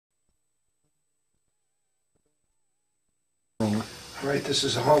All right, this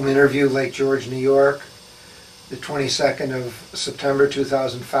is a home interview, Lake George, New York, the 22nd of September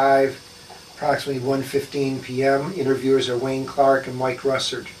 2005, approximately 1:15 p.m. Interviewers are Wayne Clark and Mike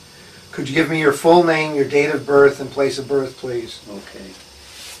Russert. Could you give me your full name, your date of birth, and place of birth, please? Okay.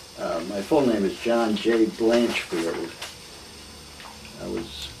 My full name is John J. Blanchfield. I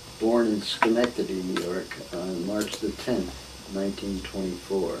was born in Schenectady, New York, on March the 10th,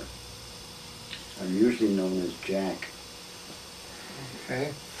 1924. I'm usually known as Jack.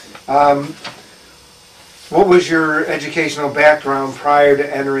 Okay. What was your educational background prior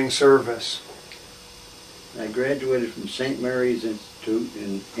to entering service? I graduated from St. Mary's Institute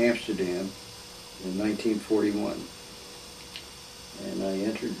in Amsterdam in 1941. And I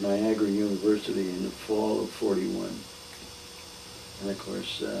entered Niagara University in the fall of 41. And of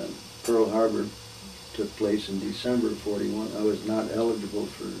course, Pearl Harbor took place in December of 41. I was not eligible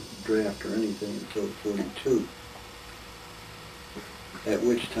for draft or anything until 42. At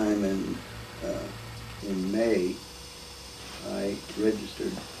which time in May, I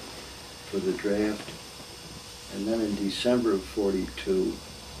registered for the draft. And then in December of 42,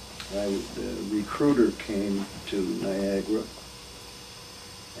 the recruiter came to Niagara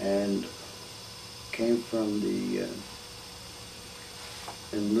and came from the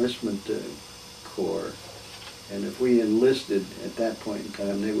enlistment corps. And if we enlisted at that point in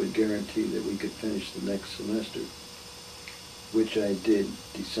time, they would guarantee that we could finish the next semester, which I did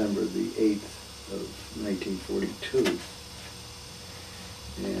December the 8th of 1942.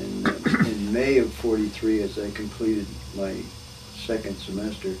 And in May of 43, as I completed my second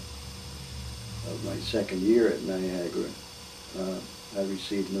semester of my second year at Niagara, I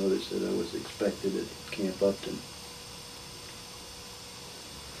received notice that I was expected at Camp Upton.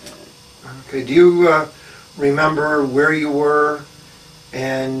 Okay, do you remember where you were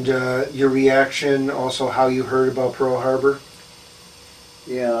and your reaction, also how you heard about Pearl Harbor?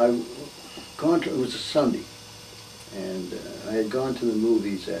 Yeah, it was a Sunday, and I had gone to the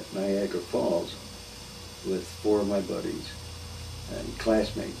movies at Niagara Falls with 4 of my buddies and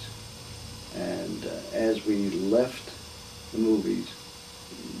classmates. And as we left the movies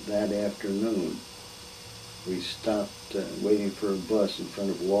that afternoon, we stopped waiting for a bus in front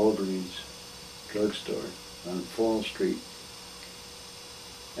of Walgreens drugstore on Fall Street.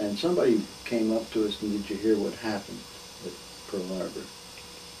 And somebody came up to us and, "Did you hear what happened at Pearl Harbor?"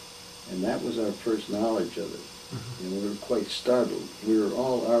 And that was our first knowledge of it. Mm-hmm. And we were quite startled. We were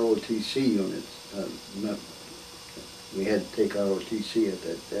all ROTC units. We had to take ROTC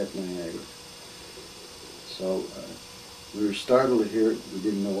at Niagara. So we were startled to hear it. We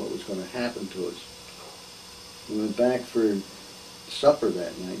didn't know what was going to happen to us. We went back for supper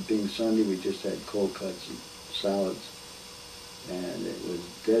that night. Being Sunday, we just had cold cuts and salads. And it was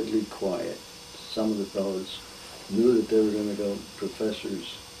deadly quiet. Some of the fellows knew that they were going to go.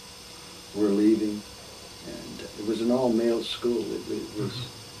 Professors were leaving. And it was an all-male school. It was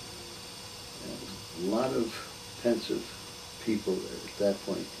a lot of pensive people at that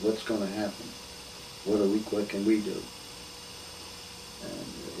point. What's going to happen? What can we do? And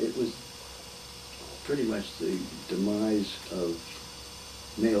it was pretty much the demise of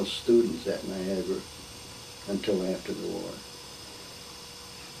male students at Niagara until after the war.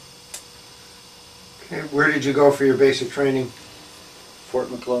 Okay, where did you go for your basic training? Fort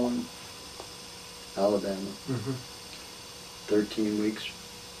McClellan, Alabama. Mm-hmm. 13 weeks.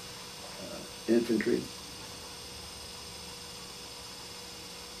 Infantry.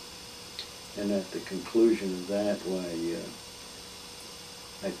 And at the conclusion of that,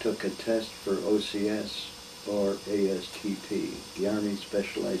 I took a test for OCS or ASTP, the Army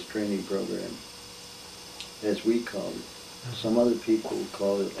Specialized Training Program, as we called it. Some other people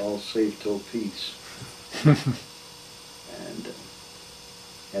call it All Safe Till Peace. And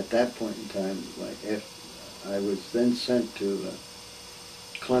at that point in time, I was then sent to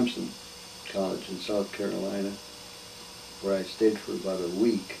Clemson College in South Carolina, where I stayed for about a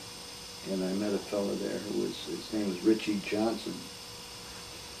week. And I met a fellow there his name was Richie Johnson,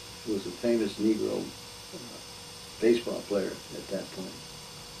 who was a famous Negro baseball player at that point.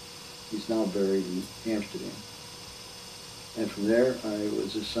 He's now buried in Amsterdam. And from there, I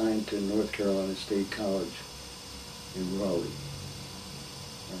was assigned to North Carolina State College in Raleigh.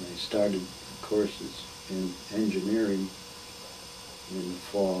 And I started courses in engineering in the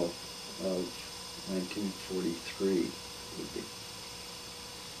fall of 1943.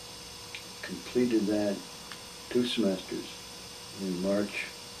 Completed that 2 semesters in March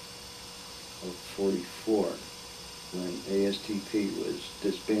of 44 when ASTP was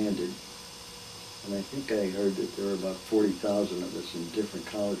disbanded. And I think I heard that there were about 40,000 of us in different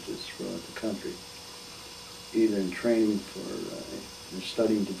colleges throughout the country. either in training for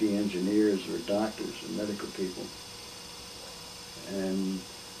studying to be engineers or doctors or medical people. And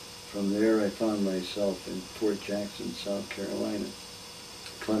from there I found myself in Fort Jackson, South Carolina,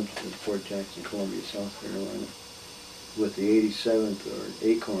 Clemson, Fort Jackson, Columbia, South Carolina, with the 87th or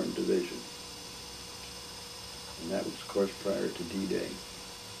Acorn Division. And that was, of course, prior to D-Day.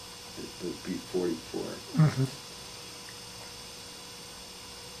 It would be 44. Mm-hmm.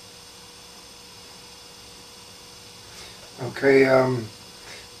 Okay,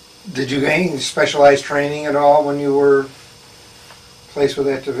 did you gain specialized training at all when you were placed with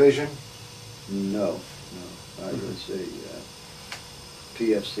that division? No. I was a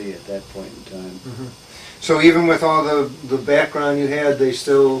PFC at that point in time. Mm-hmm. So even with all the background you had, they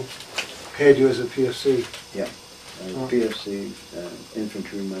still had you as a PFC? Yeah. PFC,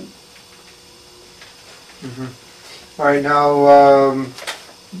 infantryman. Mm-hmm. All right, now,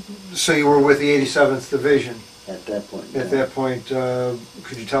 so you were with the 87th Division? At that point. At that point,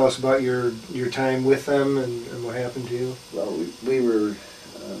 could you tell us about your time with them and what happened to you? Well, we were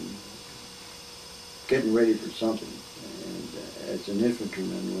getting ready for something. And as an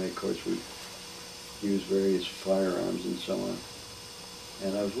infantryman, of course, we used various firearms and so on.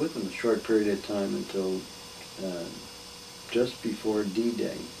 And I was with them a short period of time until just before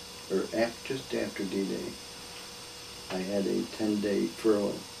D-Day, or just after D-Day. I had a 10-day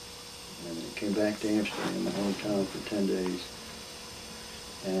furlough. And I came back to Amsterdam, my hometown, for 10 days,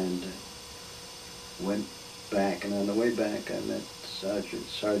 and went back. And on the way back, I met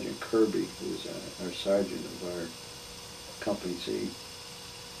Sergeant Kirby, who was our sergeant of our Company C,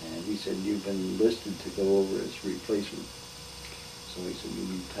 and he said, "You've been enlisted to go over as replacement." So he said, "You'll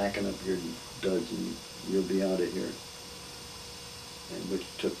be packing up your duds and you'll be out of here," and which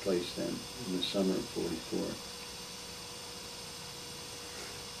took place then in the summer of '44.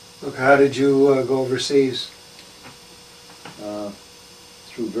 Look, how did you go overseas?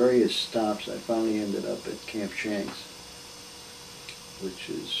 Through various stops, I finally ended up at Camp Shanks, which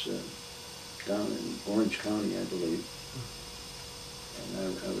is down in Orange County, I believe.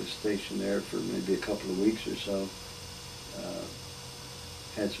 And I was stationed there for maybe a couple of weeks or so.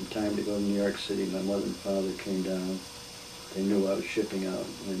 Had some time to go to New York City. My mother and father came down. They knew I was shipping out,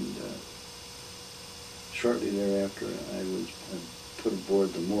 and shortly thereafter I was put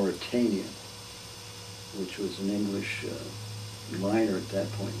aboard the Mauritania, which was an English liner at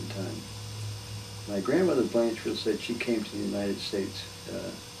that point in time. My grandmother Blanchfield said she came to the United States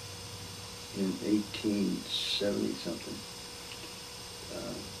in 1870-something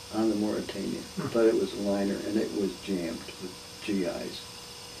on the Mauritania, but it was a liner and it was jammed with GIs.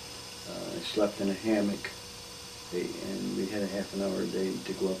 I slept in a hammock, and we had a half an hour a day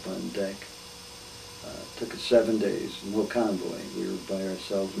to go up on deck. Took us 7 days, no convoy. We were by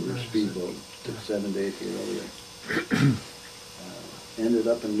ourselves, we were a speedboat. Took 7 days to get over there. Ended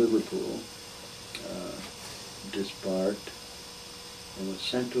up in Liverpool, disbarked, and was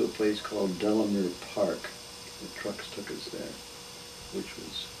sent to a place called Delamere Park. The trucks took us there, which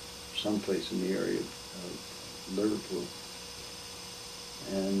was someplace in the area of Liverpool.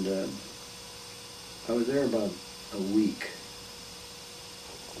 And I was there about a week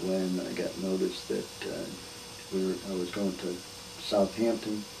when I got notice that I was going to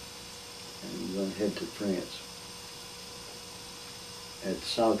Southampton and going to head to France. At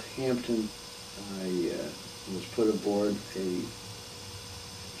Southampton, I was put aboard a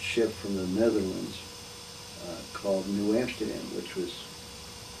ship from the Netherlands called New Amsterdam, which was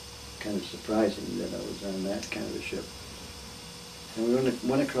kind of surprising that I was on that kind of a ship. And we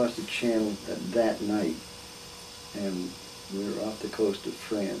went across the channel that night, and we were off the coast of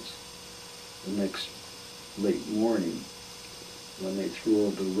France. The next late morning, when they threw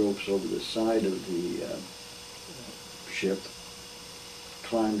all the ropes over the side of the ship,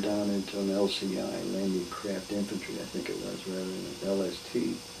 climbed down into an LCI, Landing Craft Infantry, I think it was, rather than an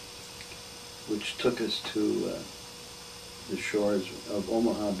LST, which took us to the shores of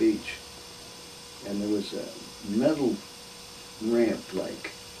Omaha Beach. And there was a metal ramp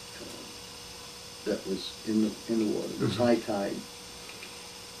that was in the water. It was high tide,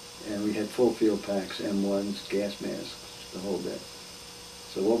 and we had full field packs, M1s, gas masks, the whole bit.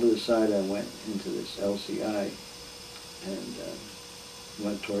 So over the side I went into this LCI and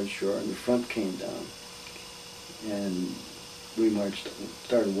went towards shore, and the front came down, and we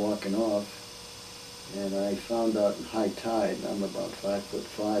started walking off, and I found out in high tide, and I'm about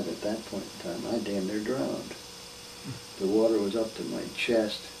 5'5" at that point in time, I damn near drowned. The water was up to my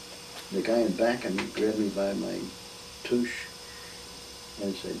chest. The guy in back of me grabbed me by my touche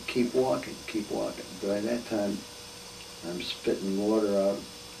and said, keep walking. But at that time, I'm spitting water out,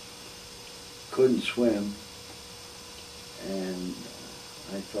 couldn't swim, And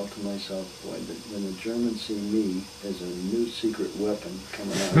I thought to myself, boy, when the Germans see me as a new secret weapon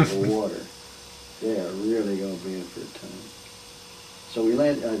coming out of the water, they are really going to be in for a time. So we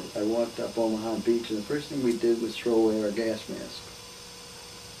landed. I walked up Omaha Beach, and the first thing we did was throw away our gas mask.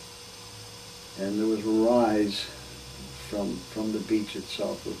 And there was a rise from the beach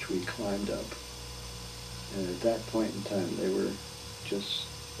itself, which we climbed up. And at that point in time, they were just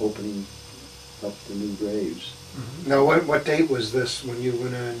opening up the new graves. Mm-hmm. Now, what date was this when you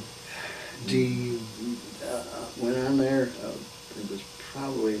went on? Went on there. It was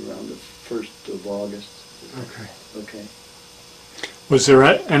probably around the 1st of August. Okay. Okay. Was there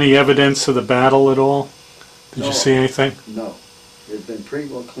any evidence of the battle at all? Did you see anything? No. It had been pretty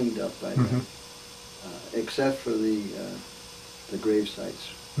well cleaned up by Mm-hmm. then, except for the grave sites.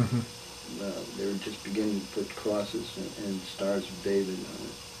 Mm-hmm. They were just beginning to put crosses and stars of David on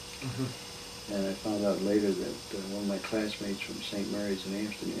it. Mm-hmm. And I found out later that one of my classmates from St. Mary's in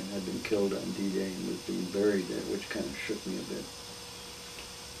Amsterdam had been killed on D-Day and was being buried there, which kind of shook me a bit.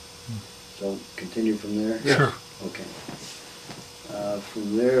 So, continue from there? Yeah. Sure. Okay.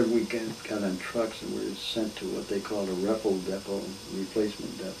 From there, we got on trucks and were sent to what they called a repo depot,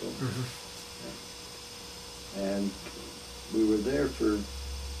 replacement depot. Mm-hmm. And we were there for,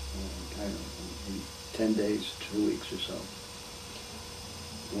 I don't know, 10 days, 2 weeks or so.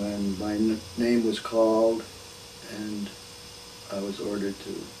 When my name was called and I was ordered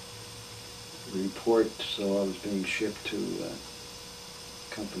to report, so I was being shipped to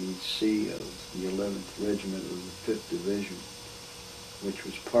Company C of the 11th Regiment of the 5th Division, which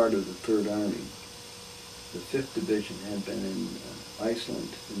was part of the 3rd Army. The 5th Division had been in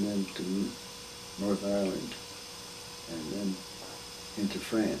Iceland and then to North Ireland and then into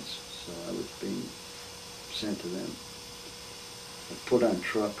France. So I was being sent to them, put on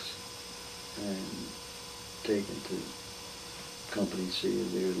trucks and taken to Company C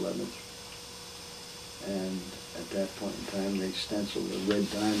of the 11th. And at that point in time, they stenciled a red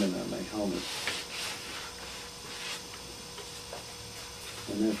diamond on my helmet.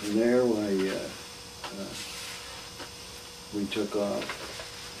 And then from there, we took off.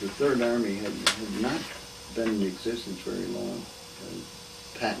 The 3rd Army had not been in existence very long.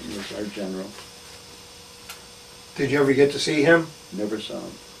 Patton was our general. Did you ever get to see him? Never saw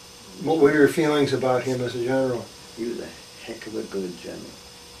him. What were your feelings about him as a general? He was a heck of a good general.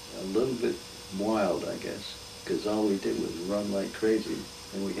 A little bit wild, I guess, because all we did was run like crazy,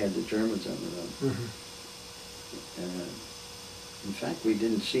 and we had the Germans on the run. Mm-hmm. In fact, we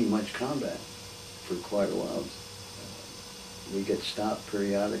didn't see much combat for quite a while. We get stopped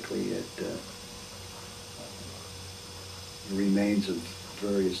periodically at remains of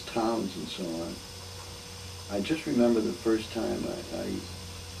various towns and so on. I just remember the first time I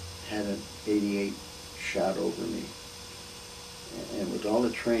had an 88 shot over me. And with all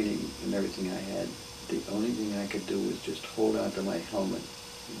the training and everything I had, the only thing I could do was just hold on to my helmet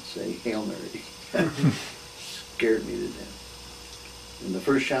and say, "Hail Mary." Scared me to death. And the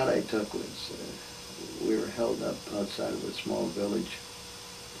first shot I took was, we were held up outside of a small village,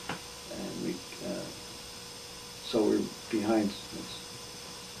 and so we're behind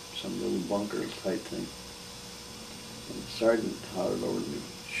some little bunker type thing. And the sergeant hollered over to me,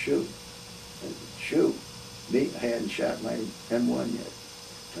 "Shoot." I said, "Shoot." Me, I hadn't shot my M1 yet.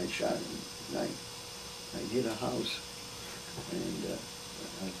 I shot him, and I hit a house. And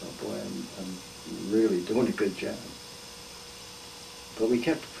I thought, boy, I'm really doing a good job. But we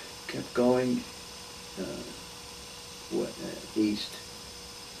kept going east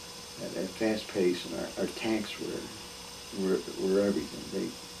at a fast pace, and our tanks were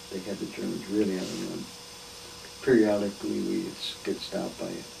everything. They had the Germans really on the run. Periodically, we'd get stopped by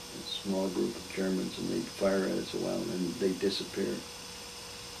a small group of Germans, and they'd fire at us a while, and then they'd disappear.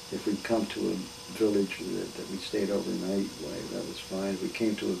 If we'd come to a village that we stayed overnight, why, that was fine. If we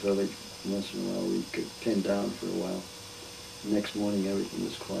came to a village, once in a while we'd get pinned down for a while. The next morning, everything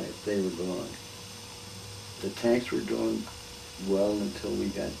was quiet. They were gone. The tanks were doing well until we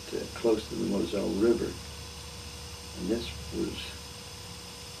got close to the Moselle River. And this was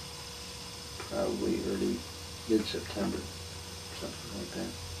probably early, mid-September, something like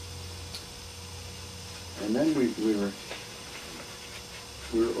that. And then we were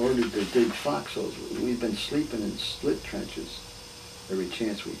ordered to dig foxholes. We'd been sleeping in slit trenches every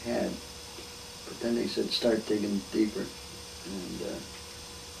chance we had. But then they said, start digging deeper. And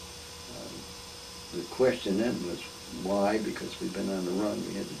the question then was, why? Because we'd been on the run.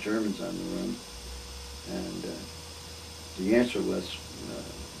 We had the Germans on the run. And the answer was,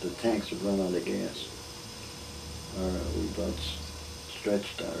 the tanks had run out of gas. We about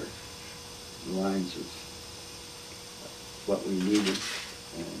stretched our lines of what we needed.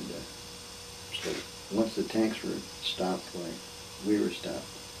 And so once the tanks were stopped, why, we were stopped.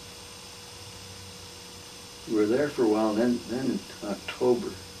 We were there for a while, and then in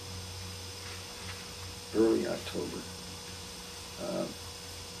October, early October,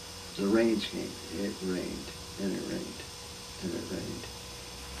 the rains came. It rained, and it rained, and it rained.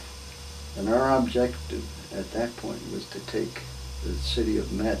 And our objective at that point was to take the city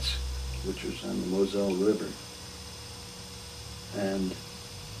of Metz, which was on the Moselle River, and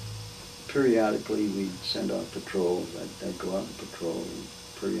periodically we'd send out patrols. I'd go out and patrol, and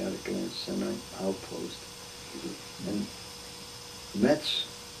periodically I'd send out outposts. And Metz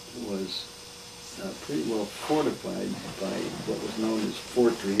was pretty well fortified by what was known as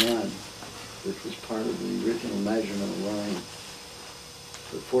Fort Drian, which was part of the original Maginot Line.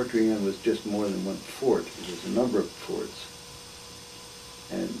 But Fort Drian was just more than one fort. It was a number of forts.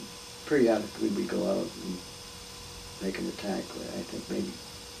 And periodically we go out and make an attack, I think maybe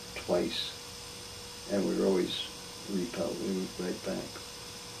twice, and we'd always repelled. We went right back.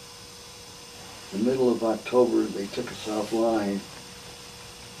 In the middle of October, they took us offline,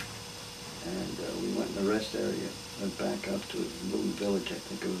 and we went in the rest area, went back up to a little village, I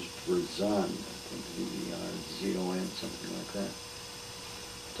think it was Verzon, I think V-E-R-Z-O-N, something like that.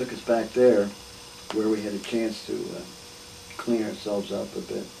 Took us back there, where we had a chance to clean ourselves up a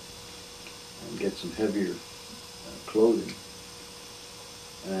bit and get some heavier clothing.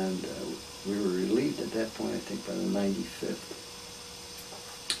 And we were relieved at that point, I think, by the 95th.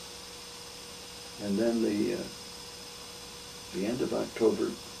 And then the end of October,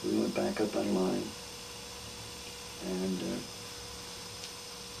 we went back up online. And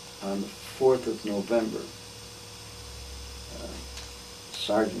on the 4th of November,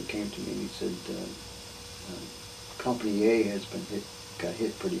 Sergeant came to me and he said, Company A has been got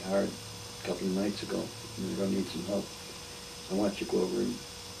hit pretty hard a couple of nights ago, and we're going to need some help. I want you to go over and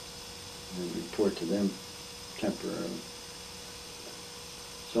report to them temporarily.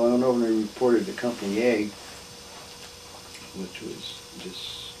 So I went over and reported to Company A, which was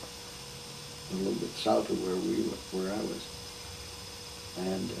just a little bit south of where I was,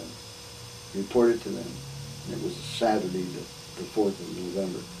 and reported to them. And it was a Saturday, the 4th of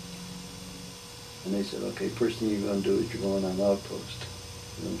November. And they said, okay, first thing you're going to do is you're going on outpost.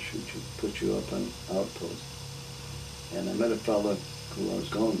 We're going to shoot you, put you up on outpost. And I met a fellow who I was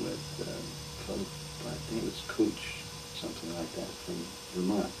going with, a fellow, I think it was Cooch, something like that, from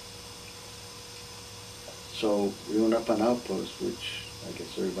Vermont. So we went up on outpost, which I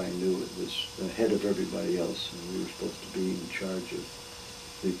guess everybody knew it was ahead of everybody else, and we were supposed to be in charge of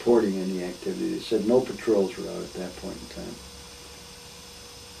reporting any activity. They said no patrols were out at that point in time.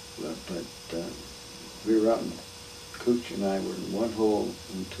 But we were out, and Cooch and I were in one hole,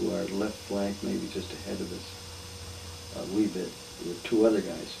 and to our left flank, maybe just ahead of us, a wee bit, with two other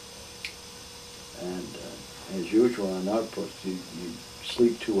guys. And as usual on outposts, you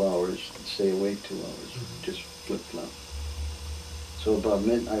sleep 2 hours and stay awake 2 hours, just flip-flop. So about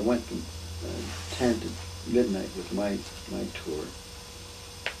midnight, I went from 10 to midnight with my tour.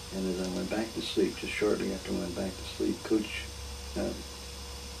 And as I went back to sleep, just shortly after I went back to sleep, Cooch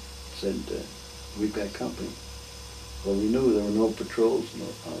said, we've got company. Well, we knew there were no patrols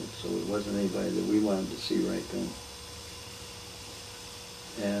out, so it wasn't anybody that we wanted to see right then.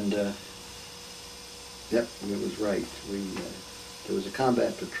 And, yep, it was right. There was a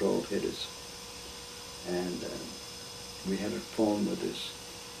combat patrol hit us, and we had a phone with us.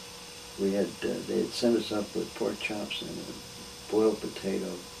 They had sent us up with pork chops and a boiled potato,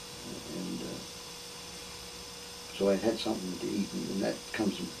 and so I had something to eat, and that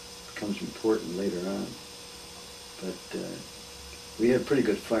becomes important later on. But we had a pretty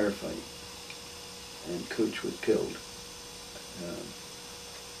good firefight, and Cooch was killed.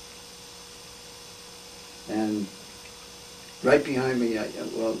 And right behind me,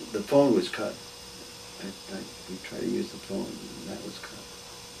 well, the phone was cut. We tried to use the phone, and that was cut.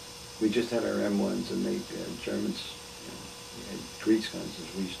 We just had our M1s, and Germans, we had grease guns,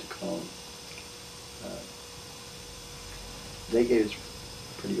 as we used to call them. They gave us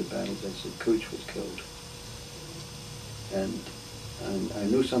pretty good battles. They said Cooch was killed. And I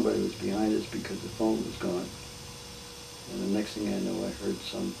knew somebody was behind us because the phone was gone. And the next thing I know, I heard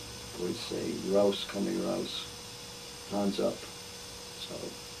some voice say, "Rouse, coming, Rouse, hands up." So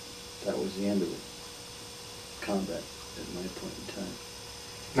that was the end of it. Combat at my point in time.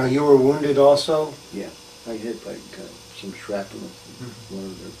 Now you were wounded also? Yeah, I hit by some shrapnel, one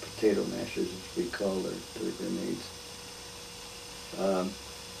of their potato mashers, as we call their grenades.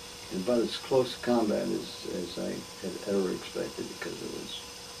 About as close to combat as I had ever expected, because it was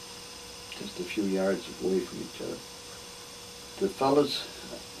just a few yards away from each other. the fellows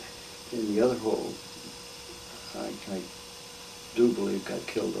in the other hole, I do believe got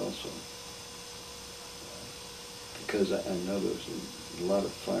killed also. Because I know there was a lot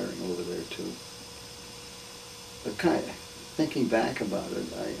of firing over there too. But kind of thinking back about it,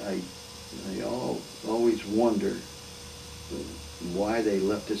 I always wonder why they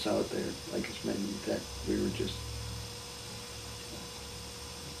left us out there. Like it's maybe that we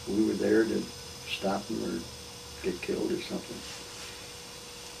were there to stop them or get killed or something.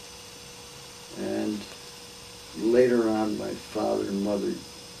 And later on, my father and mother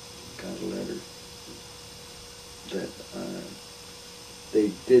got a letter that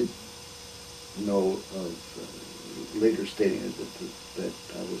they did know of, later stating that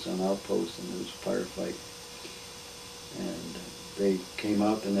I was on outpost and there was a firefight. And they came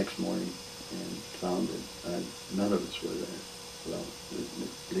out the next morning and found that none of us were there. Well,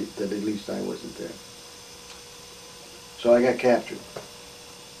 that at least I wasn't there. So I got captured.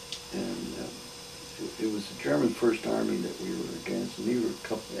 And it was the German First Army that we were against, and these were a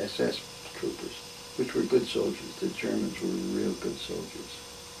couple of SS troopers, which were good soldiers. The Germans were real good soldiers.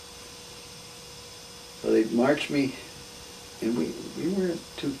 So they marched me, and we weren't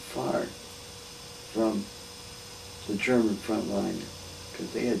too far from the German front line,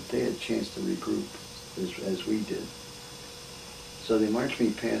 because they had a chance to regroup as we did. So they marched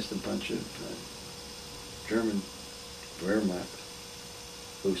me past a bunch of German Wehrmacht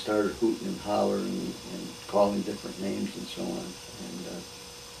who started hooting and hollering and calling different names and so on. And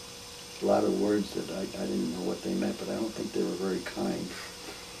a lot of words that I didn't know what they meant, but I don't think they were very kind.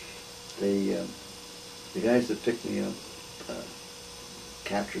 The guys that picked me up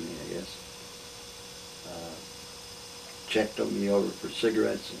captured me, I guess. Checked me over for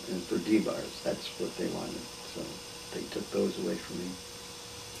cigarettes and for D-bars. That's what they wanted. So they took those away from me.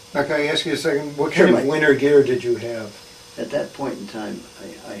 Now, can I ask you a second? What Sure, kind of Mike. winter gear did you have? At that point in time,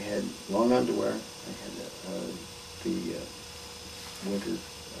 I had long underwear. I had the winter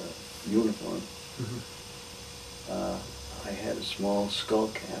uniform. Mm-hmm. I had a small skull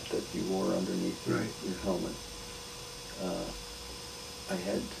cap that you wore underneath Right. your helmet. I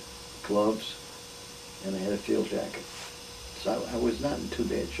had gloves, and I had a field jacket. So I was not in too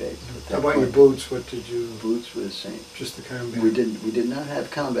bad shape. At that How about your point. boots? What did you? Boots were the same. Just the combat? We did not have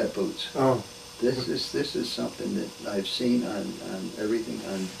combat boots. Oh. This is something that I've seen on everything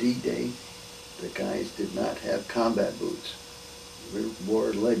on D-Day. The guys did not have combat boots. We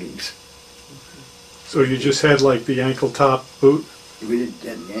wore leggings. So you just had like the ankle top boot? We did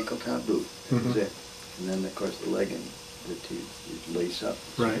have the ankle top boot. That was Mhm. it. And then of course the legging that you lace up.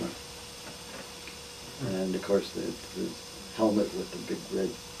 and so Right. on. And of course the helmet with the big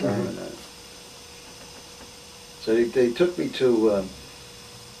red diamond on it. So they took me to.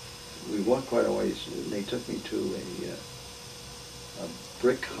 We walked quite a ways, and they took me to a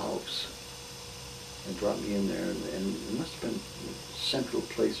brick house and brought me in there, and it must have been a central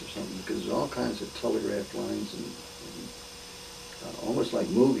place or something, because there's all kinds of telegraph lines and almost like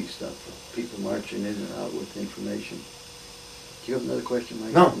movie stuff, people marching in and out with information. Do you have another question,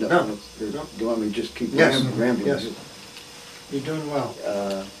 Mike? No. Do you want me to just keep Yes. rambling? Yes. You're doing well.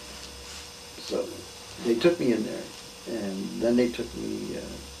 So they took me in there, and then they took me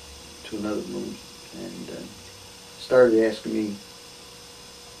to another room and started asking me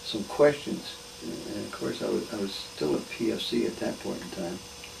some questions. And of course, I was still at PFC at that point in time,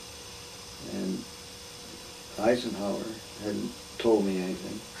 and Eisenhower hadn't told me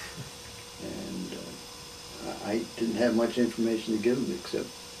anything, and I didn't have much information to give them except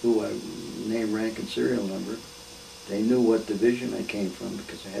who I name, rank, and serial number. They knew what division I came from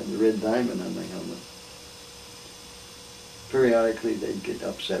because I had the red diamond on my helmet. Periodically, they'd get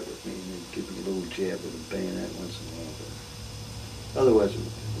upset with me and they'd give me a little jab with a bayonet once in a while, but otherwise it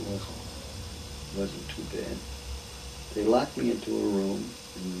wasn't too bad. They locked me into a room,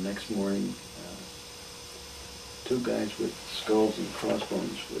 and the next morning, two guys with skulls and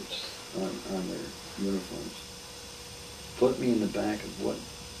crossbones on their uniforms put me in the back of what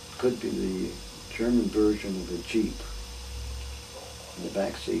could be the German version of a Jeep in the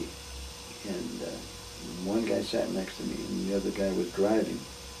back seat, and one guy sat next to me and the other guy was driving.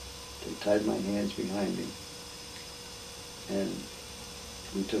 They tied my hands behind me and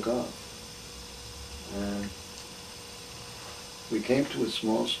we took off. We came to a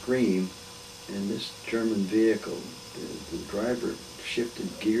small stream, and this German vehicle, the driver shifted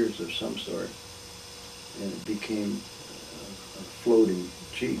gears of some sort, and it became a floating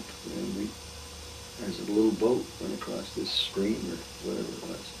Jeep. And we, as a little boat, went across this stream or whatever it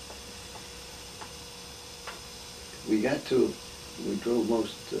was. We drove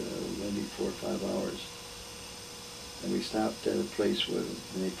maybe 4 or 5 hours, And we stopped at a place with them,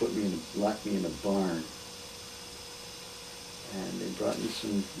 and they locked me in a barn. And they brought me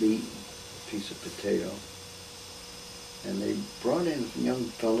some meat, a piece of potato. And they brought in a young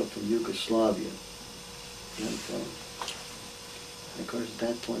fellow from Yugoslavia, young fellow. And of course, at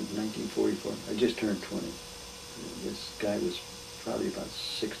that point, in 1944, I just turned 20. This guy was probably about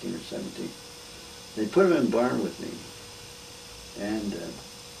 16 or 17. They put him in a barn with me, and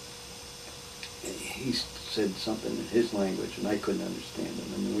he said something in his language, and I couldn't understand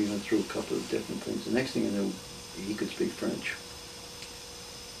him. And then we went through a couple of different things. The next thing I knew, he could speak French.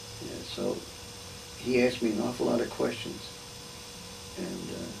 Yeah, so he asked me an awful lot of questions, and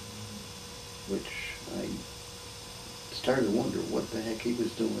which I started to wonder what the heck he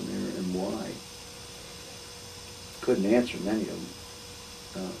was doing there and why. Couldn't answer many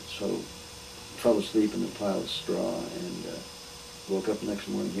of them, so fell asleep in a pile of straw, and woke up the next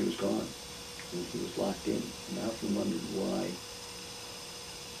morning. He was gone, and he was locked in. And I often wondered why.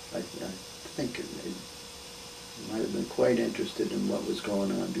 I think it might have been quite interested in what was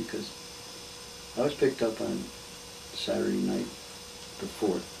going on, because I was picked up on Saturday night, the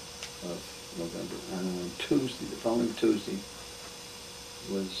 4th of November, and on Tuesday, the following Tuesday,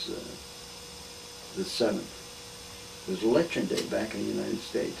 was the 7th. It was Election Day back in the United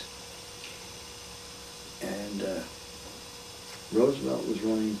States. And Roosevelt was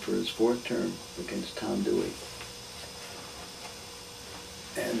running for his 4th term against Tom Dewey.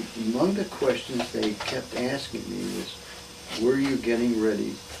 And among the questions they kept asking me was, were you getting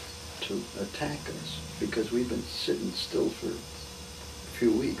ready to attack us? Because we've been sitting still for a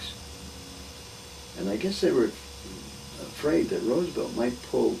few weeks. And I guess they were afraid that Roosevelt might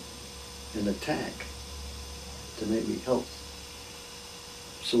pull an attack to maybe help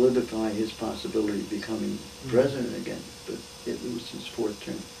solidify his possibility of becoming president again. But it was his 4th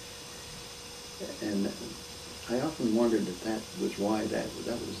term. And I often wondered if that was why that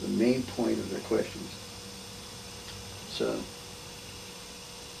was the main point of their questions. So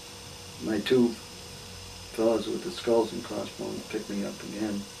my 2 fellows with the skulls and crossbones picked me up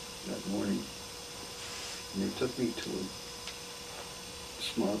again that morning, and they took me to a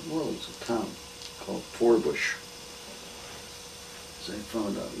small, well, it was a town called Forbush, as I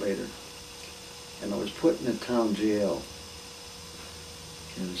found out later. And I was put in a town jail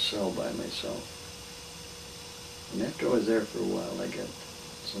in a cell by myself. And after I was there for a while, I got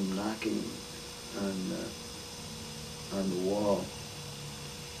some knocking on the wall.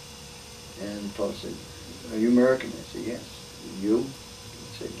 And the fellow said, "Are you American?" I said, "Yes." "You?"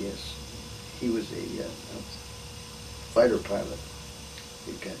 He said, "Yes." He was a fighter pilot.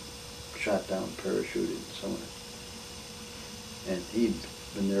 He got shot down, parachuted, and so on. And he'd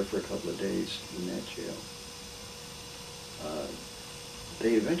been there for a couple of days in that jail.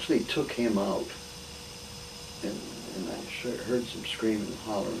 They eventually took him out, and I heard some screaming and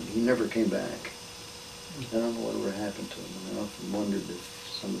hollering. He never came back. I don't know whatever happened to him, and I often wondered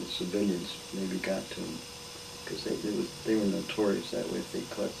if some of the civilians maybe got to him, because they were notorious that way if they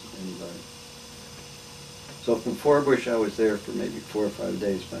caught anybody. So from Forbush, I was there for maybe 4 or 5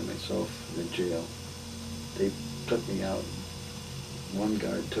 days by myself in the jail. They took me out. One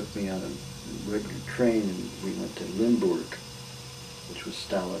guard took me on a regular train, and we went to Limburg, which was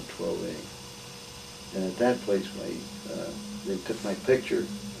Stalag 12A. And at that place, they took my picture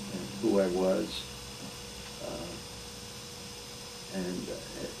and who I was. And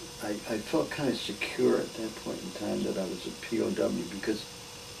I felt kind of secure at that point in time that I was a POW, because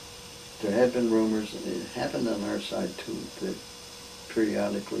there had been rumors, and it happened on our side too, that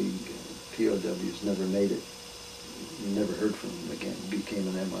periodically POWs never made it. You never heard from them again. It became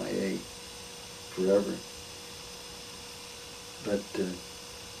an MIA forever. But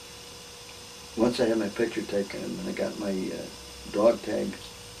once I had my picture taken, and I got my dog tag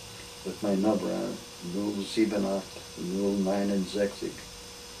with my number on it, 078, 069,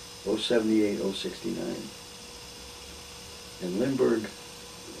 078, 069. And Limburg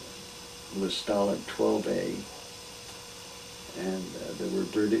was Stalag 12A, and there were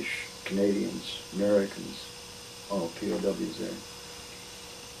British, Canadians, Americans, all POWs there.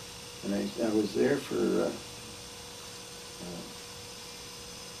 And I was there for,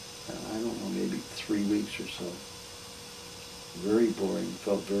 I don't know, maybe 3 weeks or so. Very boring.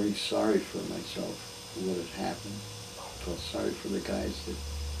 Felt very sorry for myself for what had happened. Felt sorry for the guys that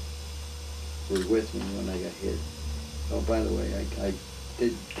were with me when I got hit. Oh, by the way, I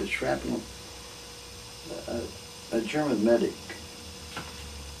did the shrapnel. A German medic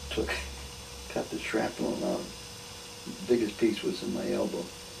cut the shrapnel out. The biggest piece was in my elbow,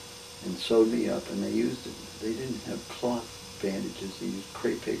 and sewed me up, and they used it. They didn't have cloth bandages. They used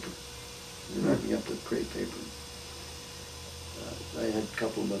crepe paper. They wrapped me up with crepe paper. I had a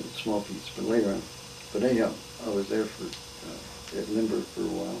couple of small pieces, but later on. But anyhow, I was there for at Limburg for a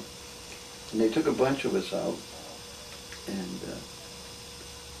while, and they took a bunch of us out and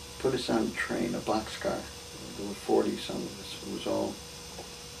put us on a train, a boxcar. There were 40-some of us. It was all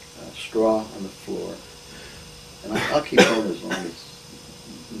straw on the floor. And I'll keep going as long as,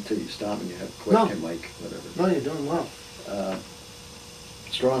 until you stop and you have a question, Mike, whatever. No, you're doing well.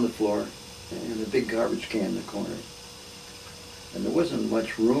 Straw on the floor and a big garbage can in the corner. And there wasn't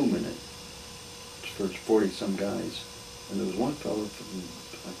much room in it for 40-some guys. And there was one fellow from,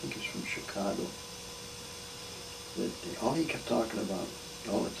 I think he was from Chicago, that all he kept talking about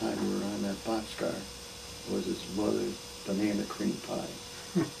all the time we were on that boxcar was his mother's banana cream pie.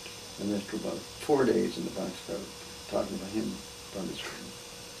 And after about 4 days in the boxcar, talking about him, about his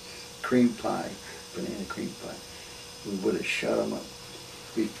cream pie, banana cream pie, we would have shut him up.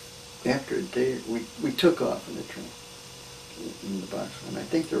 After a day, we took off in the train, in the boxcar. And I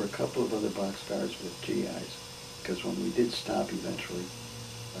think there were a couple of other boxcars with GIs, because when we did stop eventually,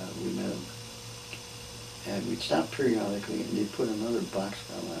 we met them. And we'd stop periodically, and they'd put another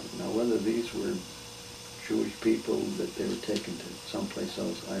boxcar on. Now, whether these were Jewish people that they were taken to someplace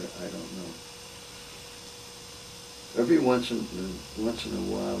else, I don't know. Every once in a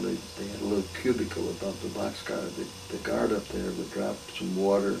while, they had a little cubicle above the boxcar. The guard up there would drop some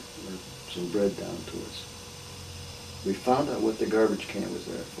water or some bread down to us. We found out what the garbage can was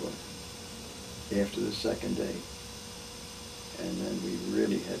there for after the second day, and then we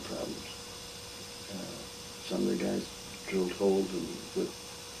really had problems. Some of the guys drilled holes with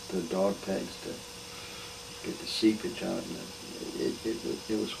the dog pegs to get the seepage out, and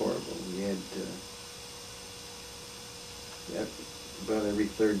it was horrible. We had about every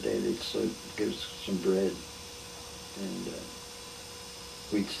third day they'd give us some bread, and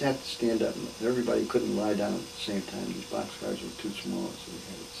we'd have to stand up. Everybody couldn't lie down at the same time. These boxcars were too small, so we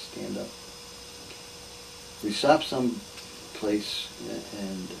had to stand up. We stopped some place,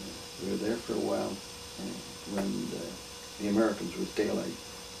 and we were there for a while. And when the Americans, with daylight,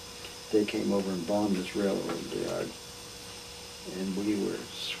 they came over and bombed this railroad yard, and we were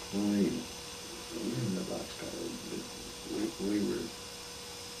screaming in the boxcar. We were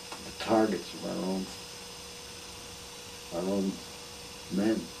the targets of our own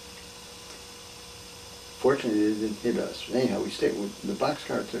men. Fortunately, they didn't hit us. Anyhow, we stayed. The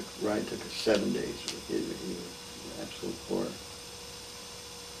boxcar ride took us 7 days. It was an absolute horror.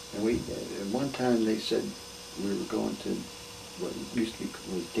 And at one time they said we were going to what used to be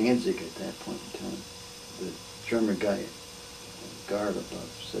was Danzig at that point in time. The German guy, guard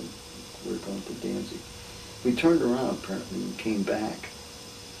above, said we're going to Danzig. We turned around apparently and came back,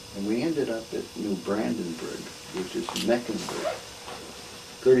 and we ended up at New Brandenburg, which is Mecklenburg,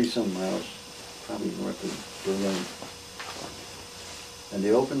 30-some miles, probably north of Berlin. And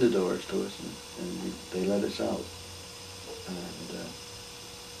they opened the doors to us, and they let us out. And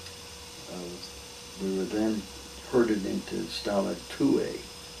we were then herded into Stalag 2A,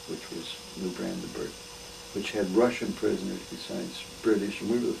 which was New Brandenburg, which had Russian prisoners besides British, and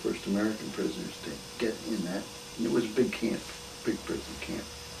we were the first American prisoners to get in that. And it was a big camp, big prison camp.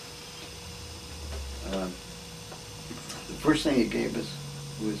 The first thing he gave us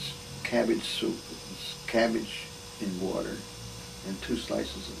was cabbage soup. It was cabbage in water and 2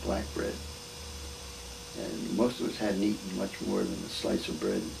 slices of black bread. And most of us hadn't eaten much more than a slice of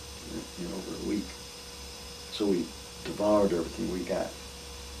bread in over a week. So we devoured everything we got.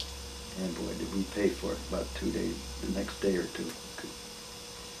 And boy, did we pay for it. About 2 days, the next day or two, could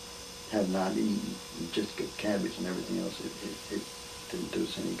have not eaten and just get cabbage and everything else. It didn't do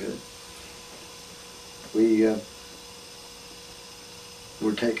us any good. We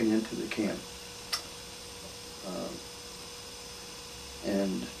were taken into the camp.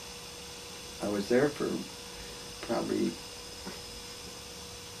 And I was there for probably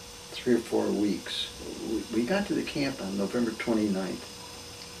 3 or 4 weeks. We got to the camp on November 29th,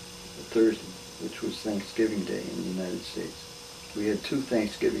 a Thursday, which was Thanksgiving Day in the United States. We had 2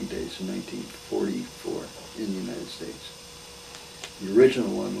 Thanksgiving days in 1944 in the United States. The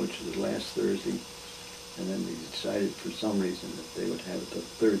original one, which was the last Thursday, and then they decided for some reason that they would have it the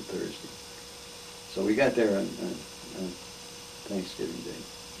 3rd Thursday. So we got there on Thanksgiving Day,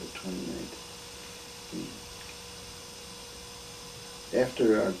 the 29th.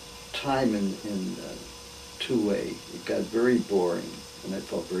 After our time in 2A, it got very boring, and I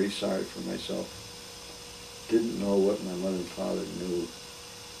felt very sorry for myself. Didn't know what my mother and father knew,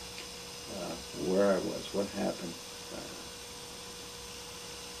 where I was, what happened.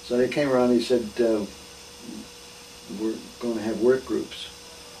 So they came around and he said, we're going to have work groups.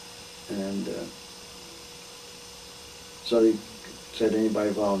 And so they said anybody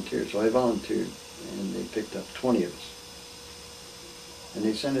volunteer. So I volunteered, and they picked up 20 of us. And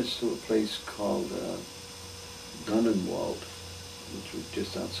they sent us to a place called Dundenwald, which was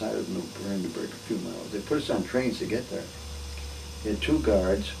just outside of Brandenburg, a few miles. They put us on trains to get there. They had 2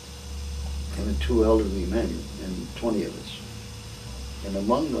 guards and then 2 elderly men and 20 of us. And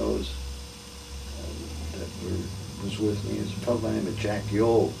among those that was with me is a fellow by the name of Jack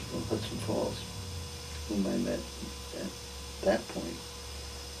Yoles from Hudson Falls, whom I met at that point.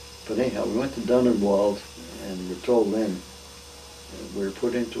 But anyhow, we went to Dundenwald, and we were told then we were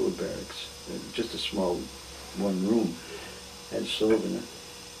put into a barracks, just a small one room, had stove in it.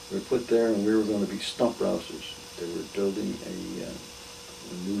 We were put there, and we were going to be stump rousers. They were building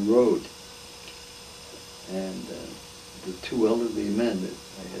a new road. And the 2 elderly men that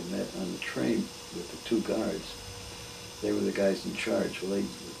I had met on the train with the 2 guards, they were the guys in charge. Well,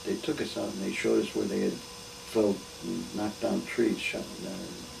 they took us out and they showed us where they had felled, knocked down trees,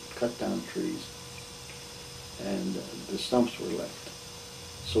 cut down trees, and the stumps were left.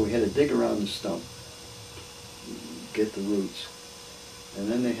 So we had to dig around the stump, get the roots, and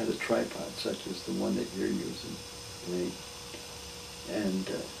then they had a tripod such as the one that you're using, Lee. And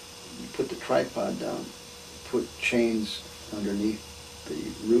you put the tripod down, put chains underneath the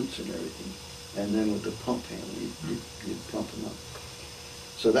roots and everything, and then with the pump handle, you'd pump them up.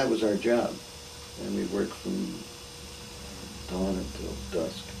 So that was our job, and we worked from dawn until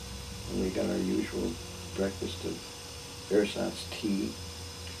dusk. And we got our usual breakfast of ersatz tea.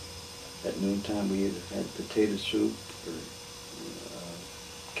 At noontime we either had potato soup or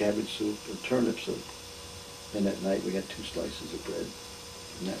cabbage soup or turnip soup. And at night we had 2 slices of bread,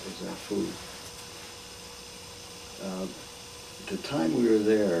 and that was our food. The time we were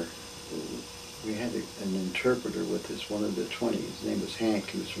there, we had an interpreter with us, one of the 20. His name was Hank.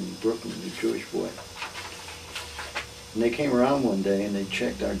 He was from Brooklyn, a Jewish boy. And they came around one day and they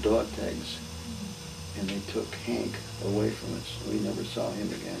checked our dog tags, and they took Hank away from us. We never saw him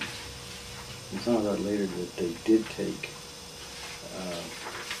again. We found out later that they did take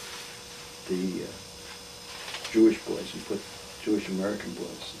the Jewish boys and put Jewish American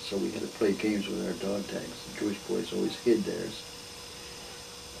boys. So we had to play games with our dog tags. The Jewish boys always hid theirs,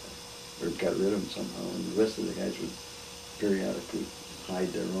 or got rid of them somehow, and the rest of the guys would periodically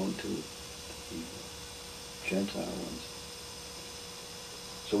hide their own too, the Gentile ones.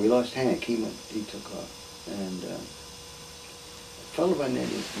 So we lost Hank. He took off, and a fellow by the name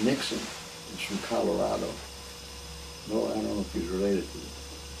of Nixon is from Colorado. No, I don't know if he's related to the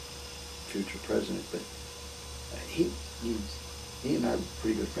future president, but he and I were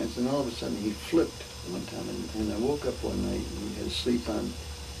pretty good friends, and all of a sudden he flipped one time, and I woke up one night and we had to sleep on,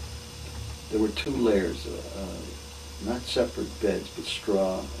 there were 2 layers, not separate beds, but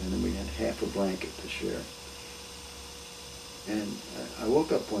straw, and then we had half a blanket to share. And I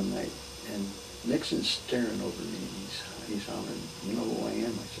woke up one night, and Nixon's staring over me, and he's hollering, "You know who I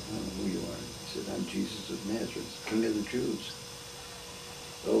am?" I said, "I don't know who you are." He said, "I'm Jesus of Nazareth, King of the Jews."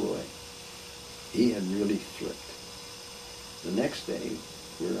 Oh boy, he had really flipped. The next day,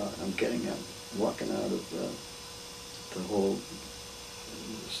 I'm getting out, walking out of the whole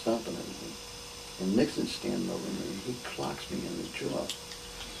stump and everything, and Nixon's standing over me, and he clocks me in the jaw.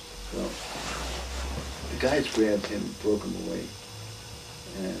 Well, the guys grabbed him, broke him away,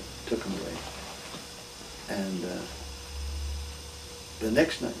 and took him away. And the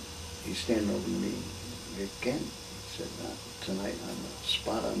next night, he's standing over me again. He said, "Tonight I'm a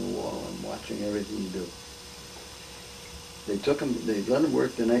spot on the wall. I'm watching everything you do." They took him. They let him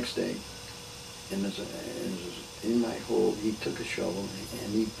work the next day, and in my hole, he took a shovel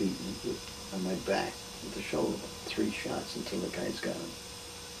and he beat me on my back with the shovel, 3 shots until the guys got him.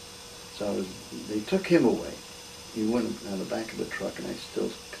 So they took him away. He went on the back of the truck, and I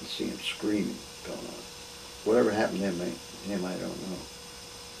still can see him screaming going on. Whatever happened to him, I don't know.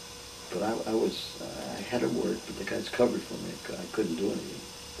 But I had to work, but the guys covered for me. I couldn't do anything.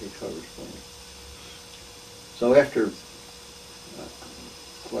 They covered for me. So after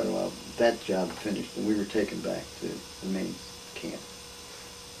quite a while, that job finished, and we were taken back to the main camp.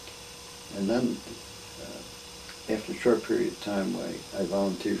 And then, after a short period of time, I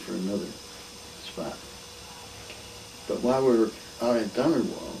volunteered for another spot. But while we were out at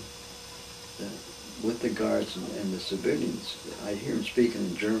Dunnerwall, with the guards and the civilians, I hear them speaking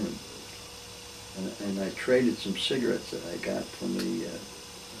in German. And I traded some cigarettes that I got from the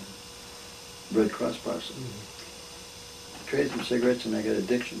Red Cross parcel. I traded some cigarettes, and I got a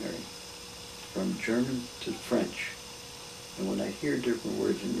dictionary from German to French. And when I hear different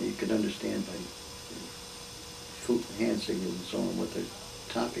words, and you could understand by hand signals and so on what the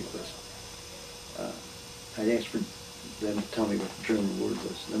topic was, I'd ask for them to tell me what the German word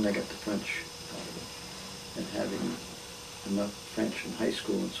was. Then I got the French out of it. And having enough French in high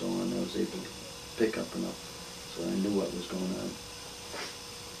school and so on, I was able to pick up enough so I knew what was going on.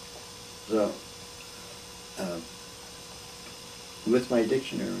 So, with my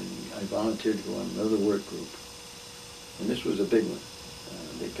dictionary, I volunteered to go on another work group. And this was a big one.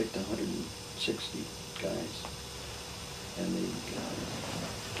 They picked 160 guys. And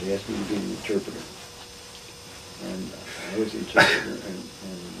they asked me to be an interpreter. And I was the interpreter, and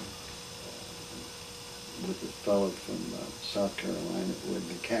with a fellow from South Carolina who had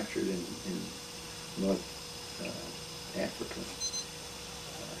been captured in North Africa.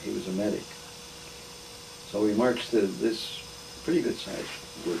 He was a medic. So we marched to this pretty good-sized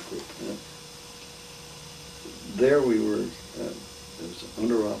work group. There we were, there was an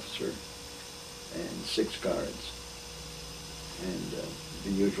under-officer and 6 guards. And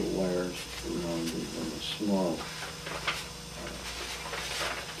the usual wires around in a small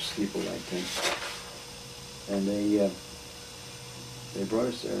steeple-like thing. And they brought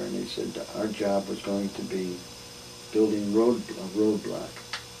us there, and they said our job was going to be building a roadblock.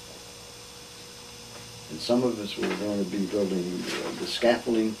 And some of us were going to be building the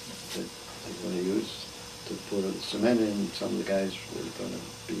scaffolding that they're going to use to put the cement in. Some of the guys were going to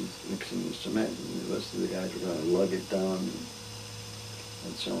be mixing the cement, and the rest of the guys were going to lug it down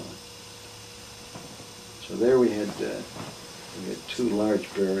and so on. So there we had 2 large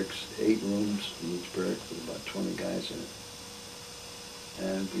barracks, 8 rooms in each barrack with about 20 guys in it.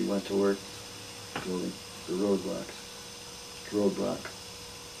 And we went to work building the roadblock.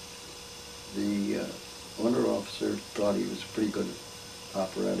 The under-officer thought he was a pretty good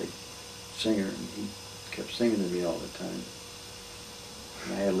operatic singer, and he kept singing to me all the time.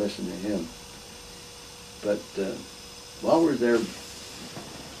 And I had to listen to him. But while we're there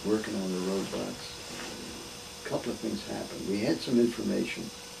working on the roadblocks, a couple of things happened. We had some information. A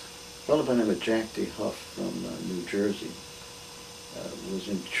fellow by the name of Jack D. Huff from New Jersey was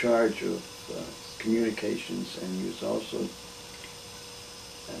in charge of communications, and he was also,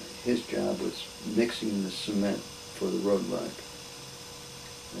 his job was mixing the cement for the roadblock.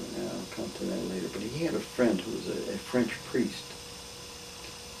 And I'll come to that later. But he had a friend who was a French priest,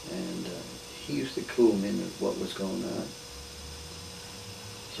 and he used to clue him in at what was going on.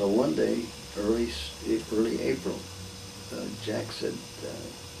 So one day, early April, Jack said,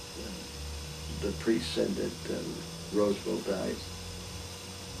 the priest said that Roosevelt died.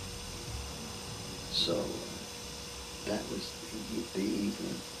 So that was the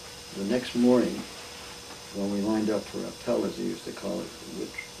evening. The next morning, when we lined up for appel, as they used to call it,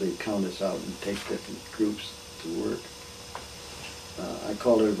 which they'd count us out and take different groups to work, I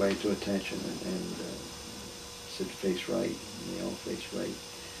called everybody to attention and said, face right, and they all faced right.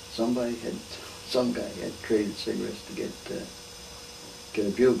 Some guy had traded cigarettes to get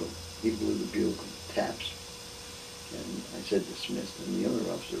a bugle. He blew the bugle, taps. And I said dismissed, and the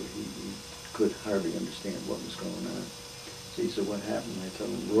other officer, he could hardly understand what was going on. So he said, what happened? I told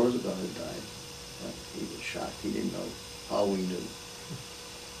him Roosevelt had died. He was shocked. He didn't know how we knew.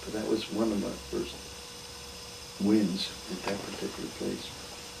 But that was one of our first wins at that particular place.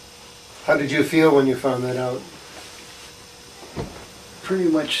 How did you feel when you found that out? Pretty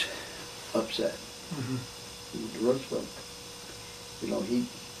much upset. Mm-hmm. Roosevelt,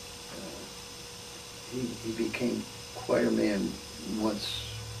 he became quite a man once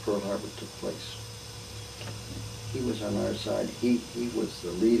Pearl Harbor took place. He was on our side. He was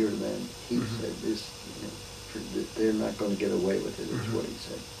the leader then. He said this, they're not going to get away with it, is what he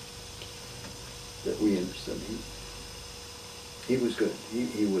said. That we understood. He was good.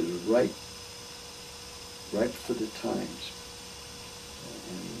 He was right for the times.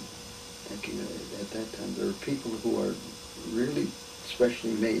 And thinking at that time, there were people who are really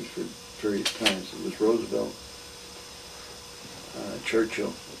specially made for various times. It was Roosevelt, Churchill,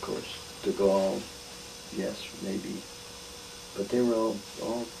 of course, de Gaulle, yes, maybe. But they were all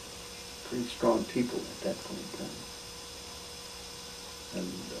pretty strong people at that point in time.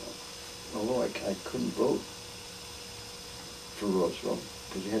 And although I couldn't vote for Roosevelt,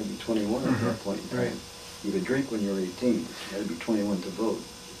 because you had to be 21 at that point in time. Right. You could drink when you were 18, but you had to be 21 to vote.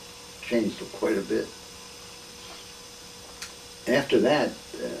 Changed quite a bit. After that,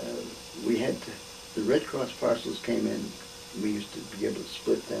 we had the Red Cross parcels came in. We used to be able to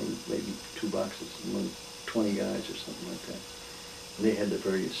split them, maybe 2 boxes among 20 guys or something like that. And they had the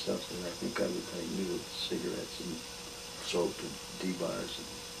various stuff that I think I knew, cigarettes and soap and D-bars,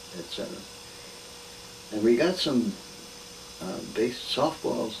 and etc. And we got some base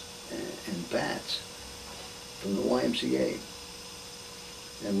softballs and bats from the YMCA.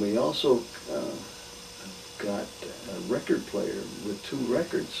 And we also got a record player with 2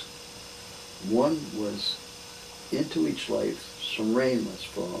 records. One was Into Each Life, Some Rain Must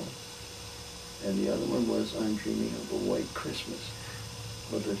Fall, and the other one was I'm Dreaming of a White Christmas.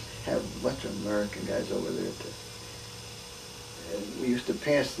 Well, they have a bunch of American guys over there. And we used to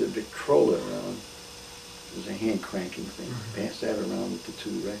pass the Victrola around. It was a hand cranking thing. Mm-hmm. Pass that around with the 2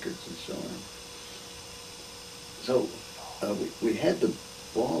 records and so on. So we had the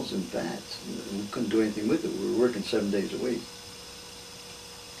balls and bats, and we couldn't do anything with it. We were working 7 days a week.